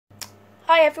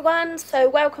Hi everyone, so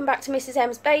welcome back to Mrs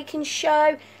M's Baking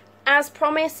Show. As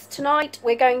promised, tonight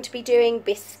we're going to be doing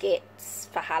biscuits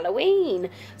for Halloween.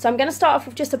 So I'm going to start off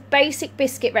with just a basic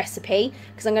biscuit recipe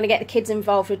because I'm going to get the kids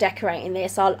involved with decorating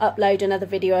this. I'll upload another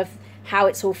video of how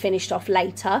it's all finished off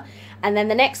later. And then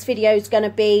the next video is going to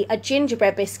be a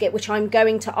gingerbread biscuit, which I'm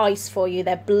going to ice for you.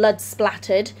 They're blood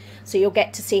splattered, so you'll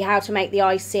get to see how to make the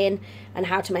icing and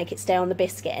how to make it stay on the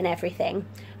biscuit and everything.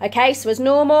 Okay, so as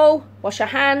normal, wash your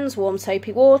hands, warm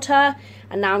soapy water,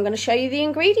 and now I'm going to show you the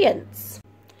ingredients.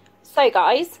 So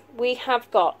guys, we have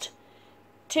got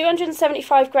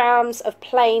 275 grams of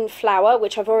plain flour,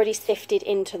 which I've already sifted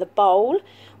into the bowl.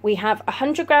 We have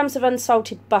 100 grams of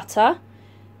unsalted butter,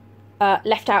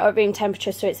 left out at room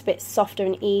temperature so it's a bit softer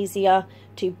and easier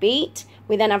to beat.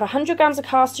 We then have 100 grams of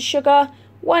caster sugar,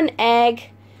 1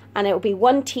 egg, and it will be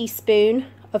 1 teaspoon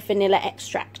of vanilla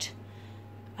extract.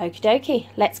 Okie dokie,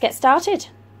 let's get started.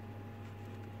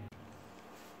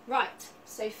 Right,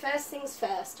 so first things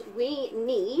first, we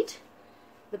need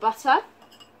the butter,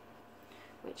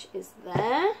 which is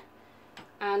there,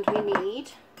 and we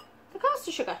need the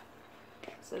caster sugar.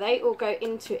 So they all go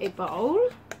into a bowl,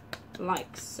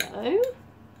 like so.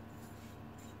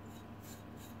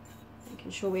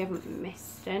 Making sure we haven't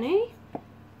missed any.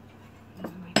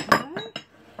 There we go.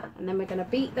 And then we're going to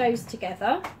beat those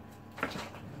together.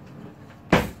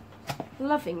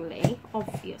 Lovingly,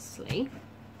 obviously.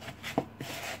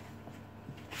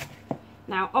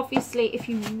 Now, obviously, if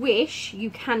you wish,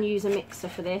 you can use a mixer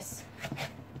for this.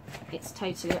 It's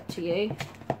totally up to you.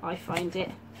 I find it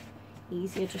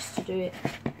easier just to do it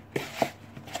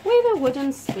with a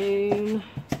wooden spoon.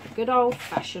 Good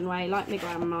old-fashioned way, like my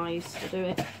grandma used to do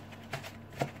it.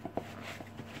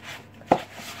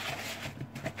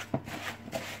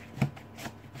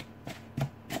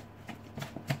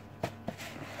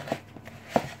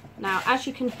 Now, as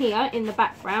you can hear in the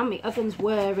background, the oven's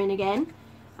whirring again,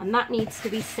 and that needs to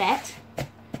be set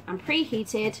and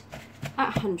preheated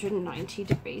at 190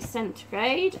 degrees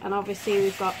centigrade. And obviously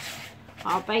we've got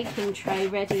our baking tray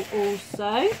ready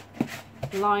also,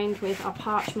 lined with our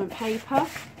parchment paper,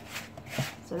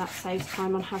 so that saves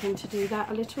time on having to do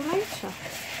that a little later.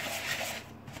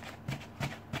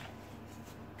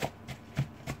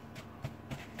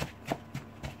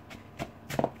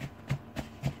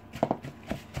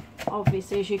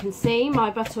 Obviously, as you can see, my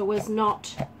butter was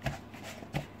not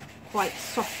quite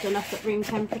soft enough at room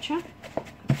temperature.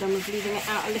 I've done with leaving it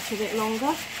out a little bit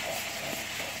longer,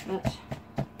 but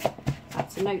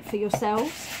that's a note for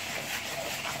yourselves.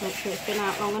 Make sure it's been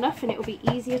out long enough and it will be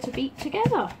easier to beat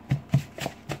together.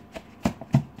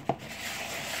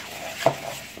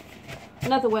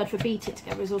 Another word for beat it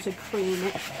together is also cream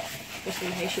it, just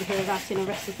in case you hear that in a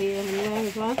recipe anywhere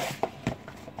as well.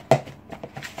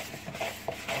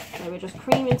 So we're just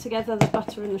creaming together the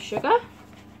butter and the sugar,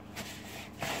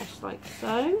 just like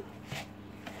so,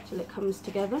 till it comes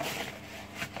together.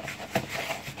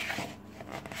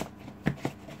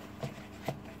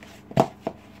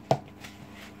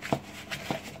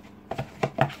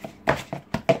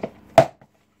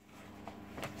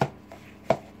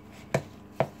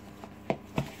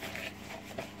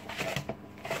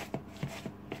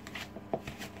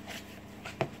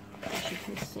 As you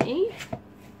can see,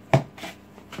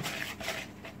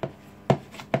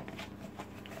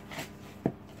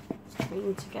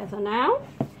 together now.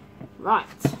 Right,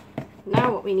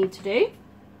 now what we need to do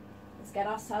is get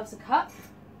ourselves a cup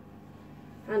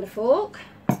and a fork,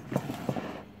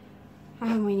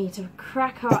 and we need to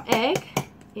crack our egg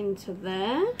into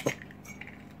there,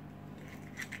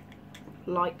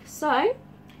 like so,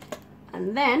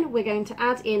 and then we're going to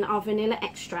add in our vanilla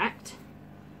extract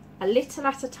a little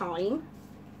at a time,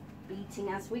 beating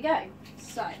as we go.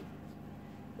 So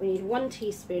we need 1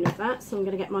 teaspoon of that, so I'm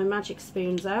going to get my magic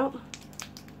spoons out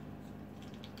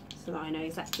so that I know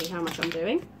exactly how much I'm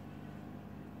doing.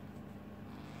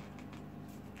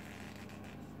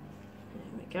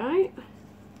 There we go.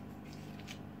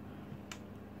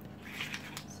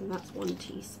 So that's 1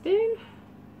 teaspoon.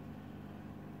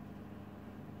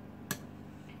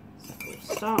 So we'll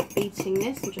start beating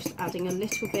this and just adding a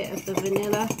little bit of the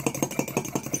vanilla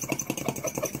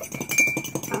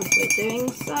as we're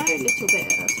doing so, a little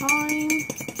bit at a time.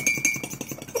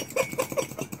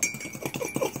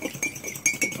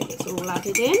 All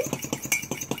added in,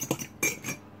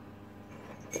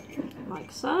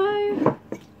 like so.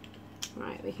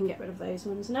 Right, we can get rid of those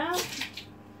ones now,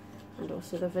 and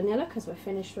also the vanilla because we're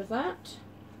finished with that.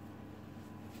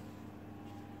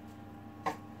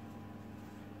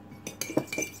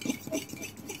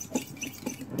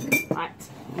 Right,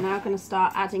 I'm now going to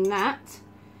start adding that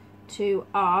to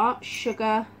our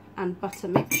sugar and butter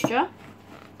mixture.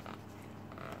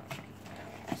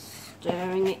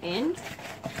 stirring it in.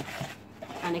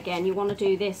 And again, you want to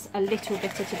do this a little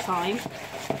bit at a time.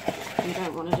 You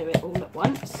don't want to do it all at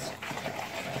once.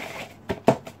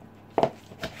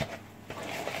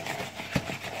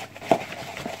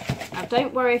 Now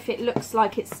don't worry if it looks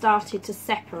like it's started to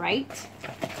separate,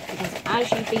 because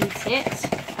as you beat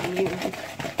it and you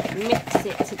mix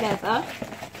it together,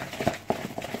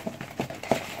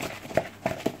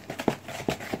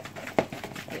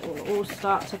 it will all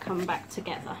start to come back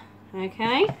together.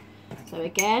 Okay, so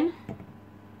again,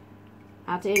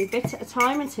 add in a bit at a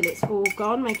time until it's all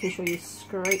gone, making sure you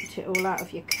scraped it all out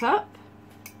of your cup.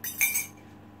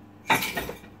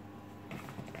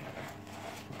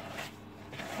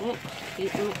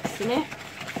 Keep mixing it.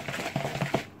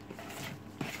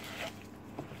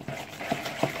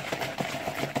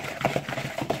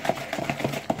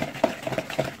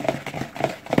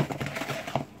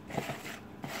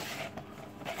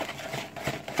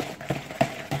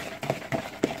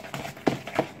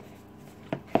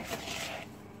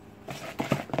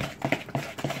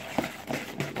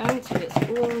 Until it's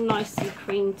all nicely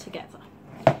creamed together.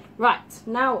 Right,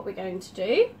 now what we're going to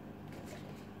do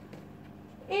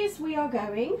is we are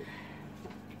going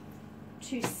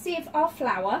to sieve our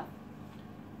flour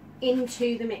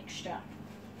into the mixture.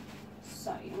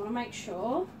 So you want to make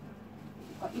sure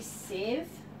you've got your sieve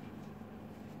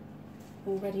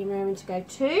all ready and raring to go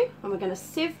too, and we're going to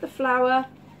sieve the flour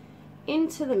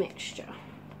into the mixture.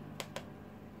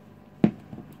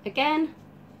 Again,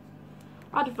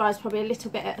 I'd advise probably a little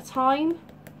bit at a time.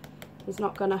 It's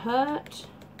not going to hurt.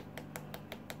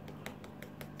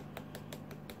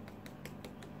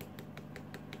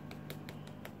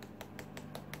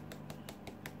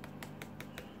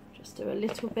 Just do a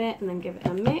little bit and then give it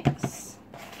a mix.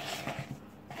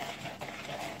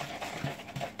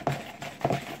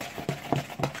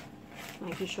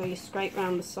 Making sure you scrape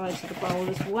round the sides of the bowl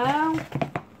as well, so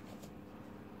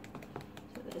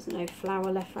there's no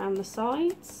flour left around the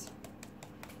sides.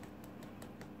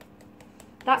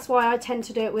 That's why I tend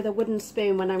to do it with a wooden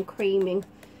spoon when I'm creaming,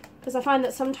 because I find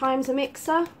that sometimes a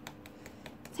mixer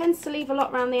tends to leave a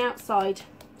lot around the outside,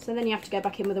 so then you have to go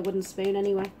back in with a wooden spoon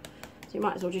anyway. So you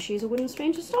might as well just use a wooden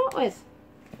spoon to start with.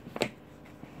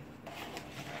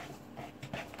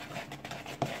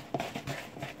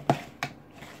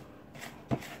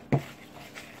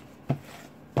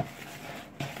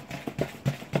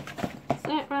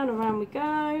 So round and round we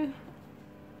go.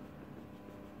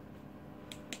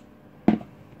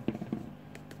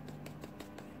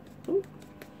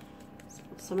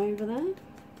 Some over there.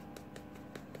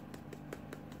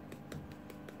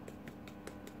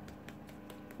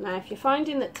 Now if you're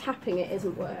finding that tapping it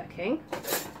isn't working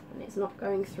and it's not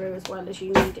going through as well as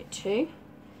you need it to,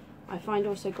 I find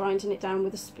also grinding it down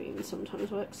with a spoon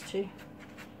sometimes works too.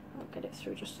 I'll get it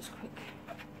through just as quick.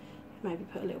 Maybe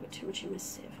put a little bit too much in my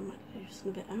sieve, I might loosen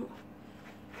a bit out.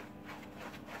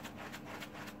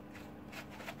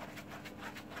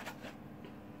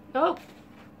 Oh!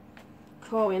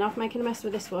 We're enough making a mess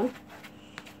with this one.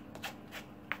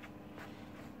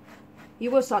 You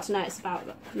will start to notice about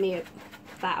me,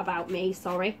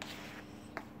 sorry.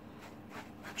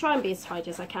 Try and be as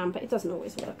tidy as I can, but it doesn't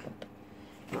always work.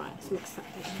 Right, let's mix that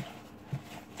bit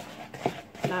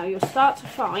in. Now you'll start to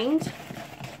find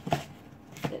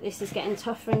that this is getting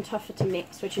tougher and tougher to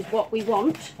mix, which is what we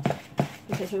want,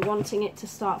 because we're wanting it to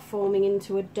start forming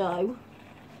into a dough.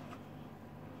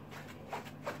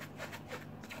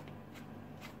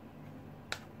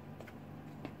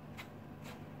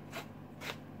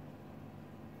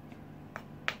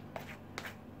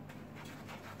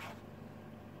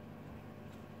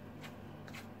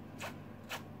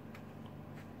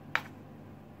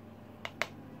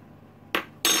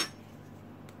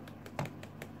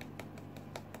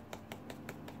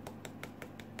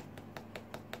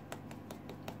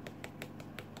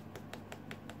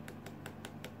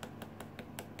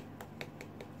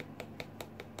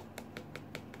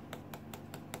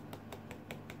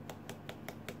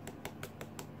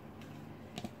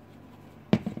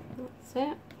 That's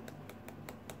it.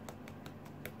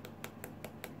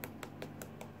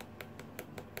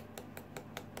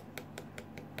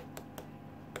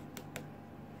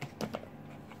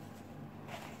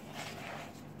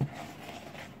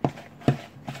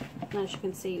 As you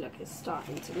can see, look, it's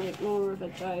starting to make more of a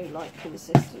dough-like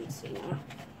consistency now.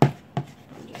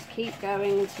 And just keep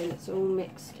going until it's all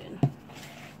mixed in.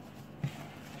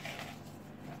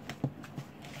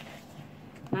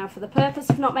 Now, for the purpose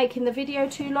of not making the video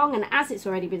too long, and as it's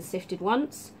already been sifted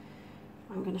once,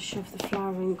 I'm going to shove the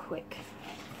flour in quick,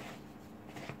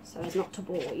 so as not to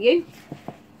bore you,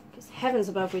 because heavens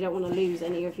above we don't want to lose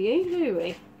any of you, do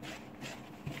we?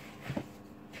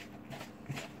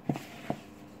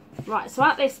 Right, so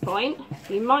at this point,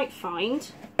 you might find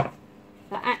that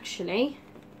actually,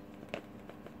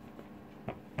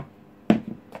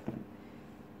 I'm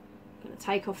going to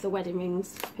take off the wedding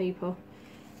rings, people.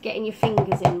 Getting your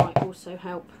fingers in might also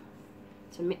help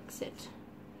to mix it.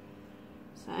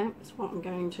 So that's what I'm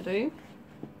going to do.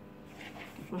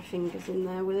 Get my fingers in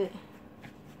there with it.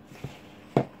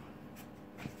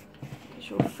 Because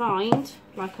you'll find,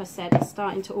 like I said, it's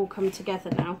starting to all come together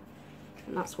now.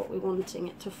 And that's what we're wanting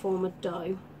it to form a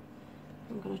dough.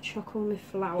 I'm going to chuck all my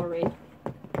flour in,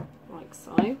 like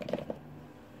so.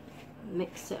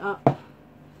 Mix it up and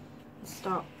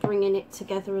start bringing it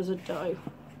together as a dough.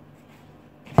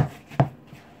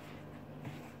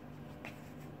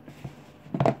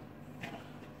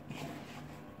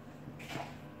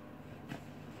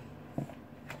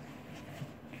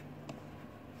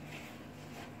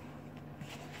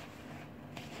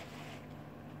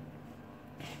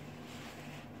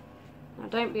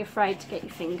 Don't be afraid to get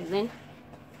your fingers in.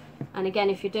 And again,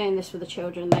 if you're doing this with the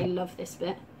children, they love this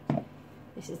bit.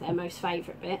 This is their most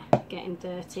favourite bit, getting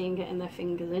dirty and getting their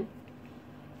fingers in.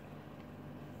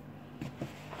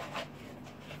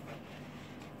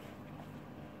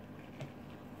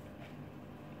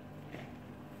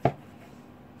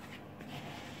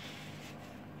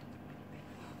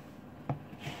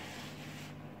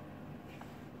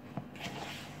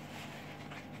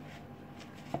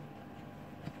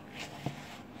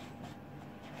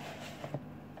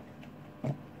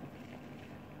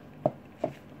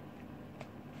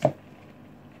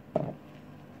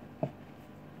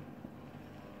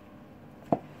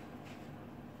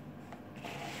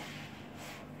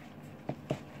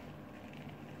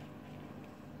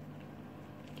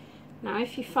 Now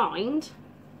if you find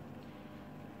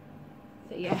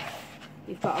that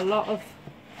you've got a lot of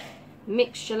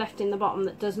mixture left in the bottom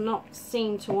that does not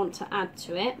seem to want to add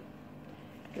to it,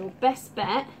 your best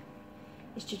bet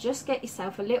is to just get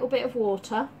yourself a little bit of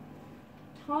water,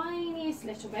 tiniest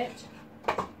little bit,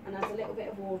 and add a little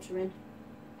bit of water in.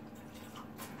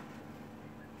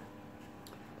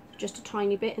 Just a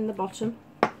tiny bit in the bottom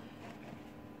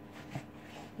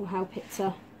will help it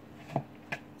to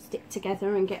stick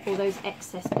together and get all those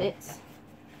excess bits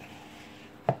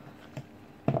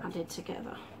added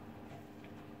together.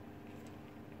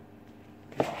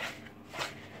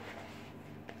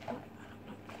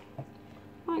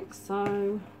 Like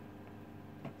so.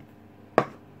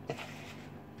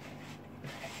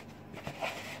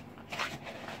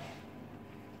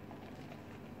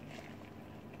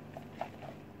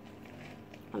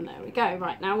 And there we go.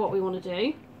 Right, now what we want to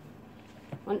do,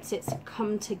 once it's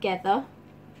come together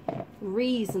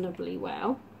reasonably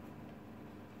well,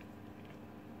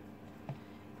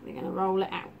 we're going to roll it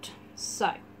out.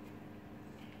 So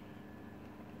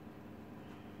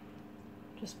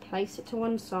just place it to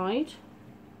one side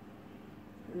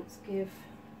and let's give,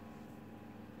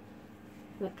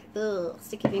 look,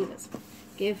 sticky fingers,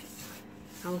 give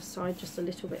our side just a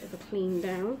little bit of a clean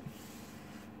down.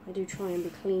 I do try and be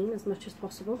clean as much as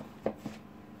possible.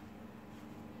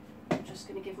 I'm just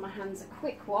going to give my hands a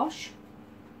quick wash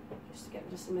just to get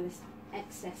rid of some of this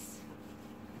excess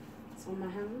that's on my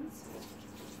hands.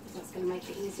 That's going to make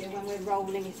it easier when we're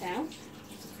rolling it out.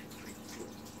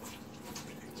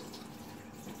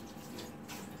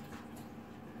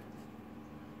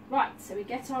 Right, so we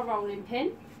get our rolling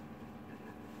pin.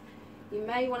 You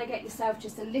may want to get yourself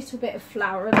just a little bit of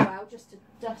flour as well, just to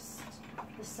dust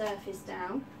the surface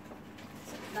down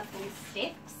so nothing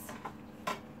sticks.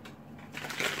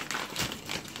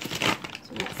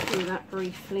 So let's do that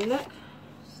briefly, look.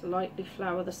 Slightly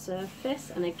flour the surface,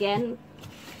 and again,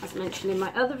 as mentioned in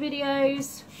my other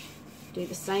videos, do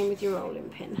the same with your rolling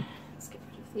pin. Let's get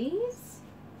rid of these.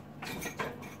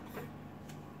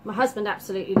 My husband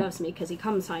absolutely loves me because he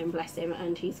comes home, bless him,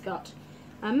 and he's got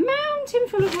a mountain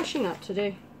full of washing up to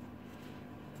do.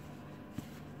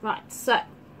 Right, so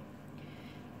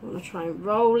I'm going to try and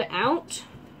roll it out.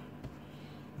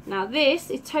 Now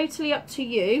this is totally up to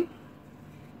you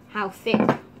how thick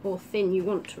or thin you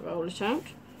want to roll it out.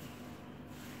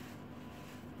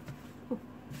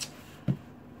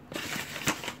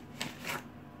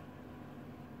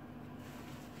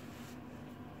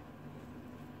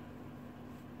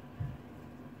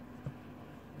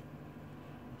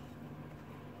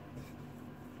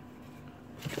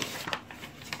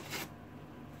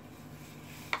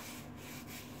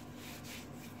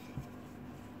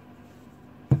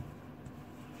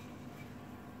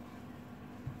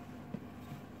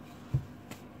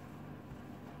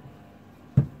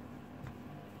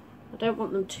 I don't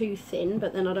want them too thin,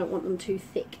 but then I don't want them too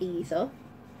thick either.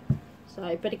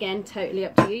 So, but again, totally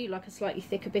up to you. You like a slightly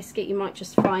thicker biscuit, you might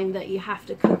just find that you have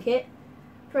to cook it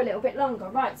for a little bit longer.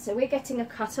 Right, so we're getting a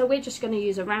cutter. We're just going to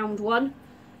use a round one,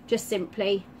 just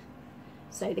simply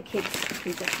so the kids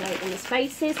can decorate on his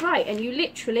faces. Right, and you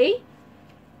literally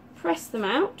press them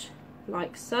out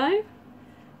like so,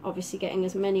 obviously getting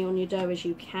as many on your dough as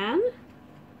you can.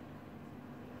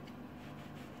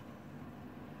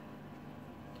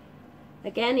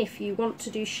 Again, if you want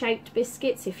to do shaped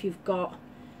biscuits, if you've got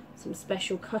some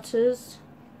special cutters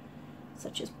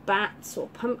such as bats or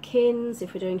pumpkins,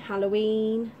 if we're doing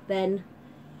Halloween, then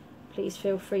please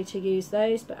feel free to use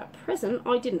those. But at present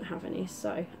I didn't have any,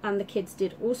 so, and the kids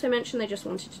did also mention they just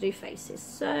wanted to do faces,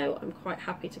 so I'm quite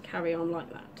happy to carry on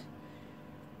like that.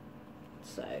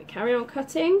 So carry on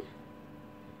cutting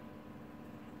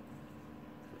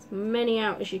as many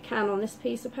out as you can on this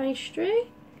piece of pastry,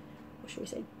 or should we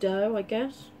say dough, I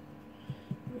guess.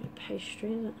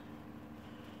 Pastry, isn't it?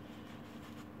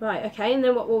 Right, okay, and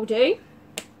then what we'll do,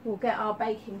 we'll get our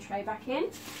baking tray back in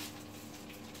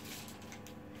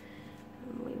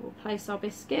and we will place our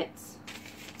biscuits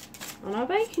on our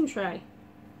baking tray.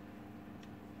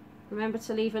 Remember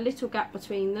to leave a little gap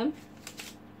between them,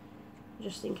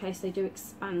 just in case they do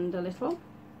expand a little.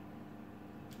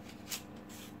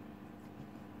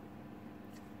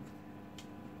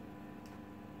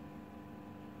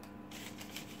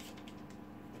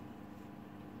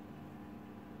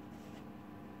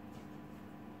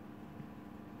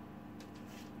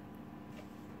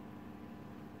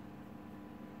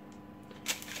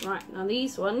 Right, now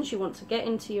these ones you want to get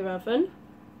into your oven,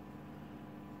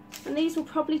 and these will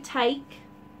probably take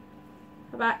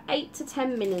about 8 to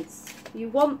 10 minutes. You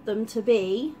want them to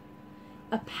be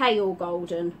a pale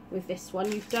golden with this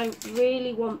one. You don't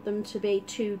really want them to be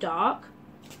too dark.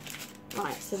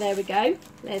 Right, so there we go.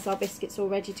 There's our biscuits all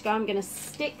ready to go. I'm going to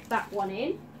stick that one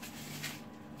in.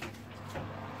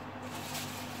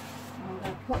 I'm going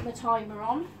to put the timer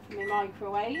on in my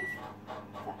microwave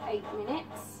for 8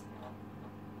 minutes.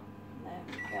 There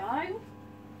we go.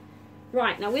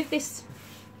 Right, now with this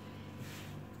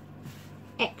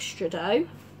extra dough,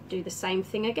 do the same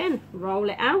thing again. Roll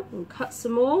it out and cut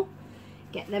some more.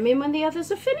 Get them in when the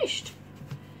others are finished.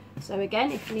 So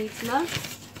again, if needs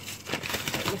must,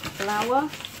 take your flour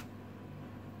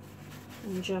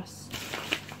and just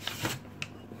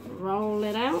roll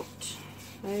it out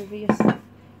over your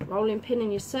rolling pin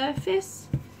in your surface,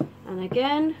 and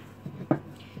again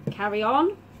carry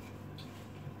on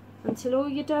until all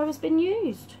your dough has been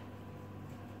used.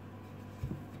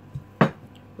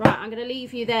 Right, I'm going to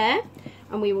leave you there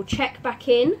and we will check back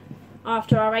in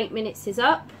after our 8 minutes is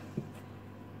up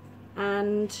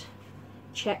and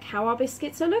check how our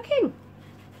biscuits are looking.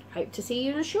 Hope to see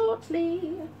you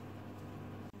shortly.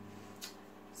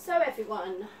 So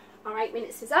everyone, our 8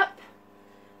 minutes is up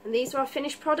and these are our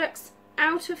finished products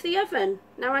out of the oven.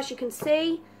 Now as you can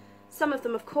see, some of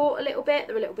them have caught a little bit,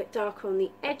 they're a little bit darker on the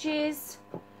edges.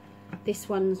 This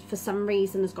one for some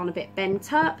reason has gone a bit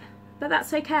bent up, but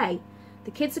that's okay.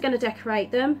 The kids are going to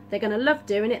decorate them, they're going to love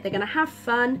doing it, they're going to have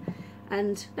fun,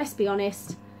 and let's be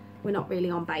honest, we're not really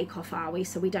on Bake Off, are we?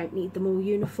 So we don't need them all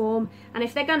uniform, and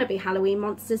if they're going to be Halloween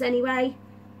monsters anyway,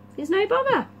 there's no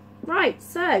bother. Right,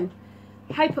 so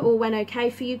I hope it all went okay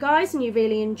for you guys and you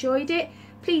really enjoyed it.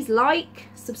 Please like,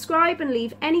 subscribe and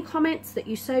leave any comments that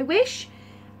you so wish,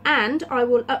 and I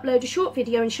will upload a short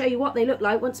video and show you what they look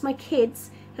like once my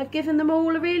kids have given them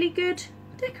all a really good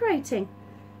decorating.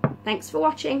 Thanks for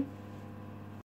watching.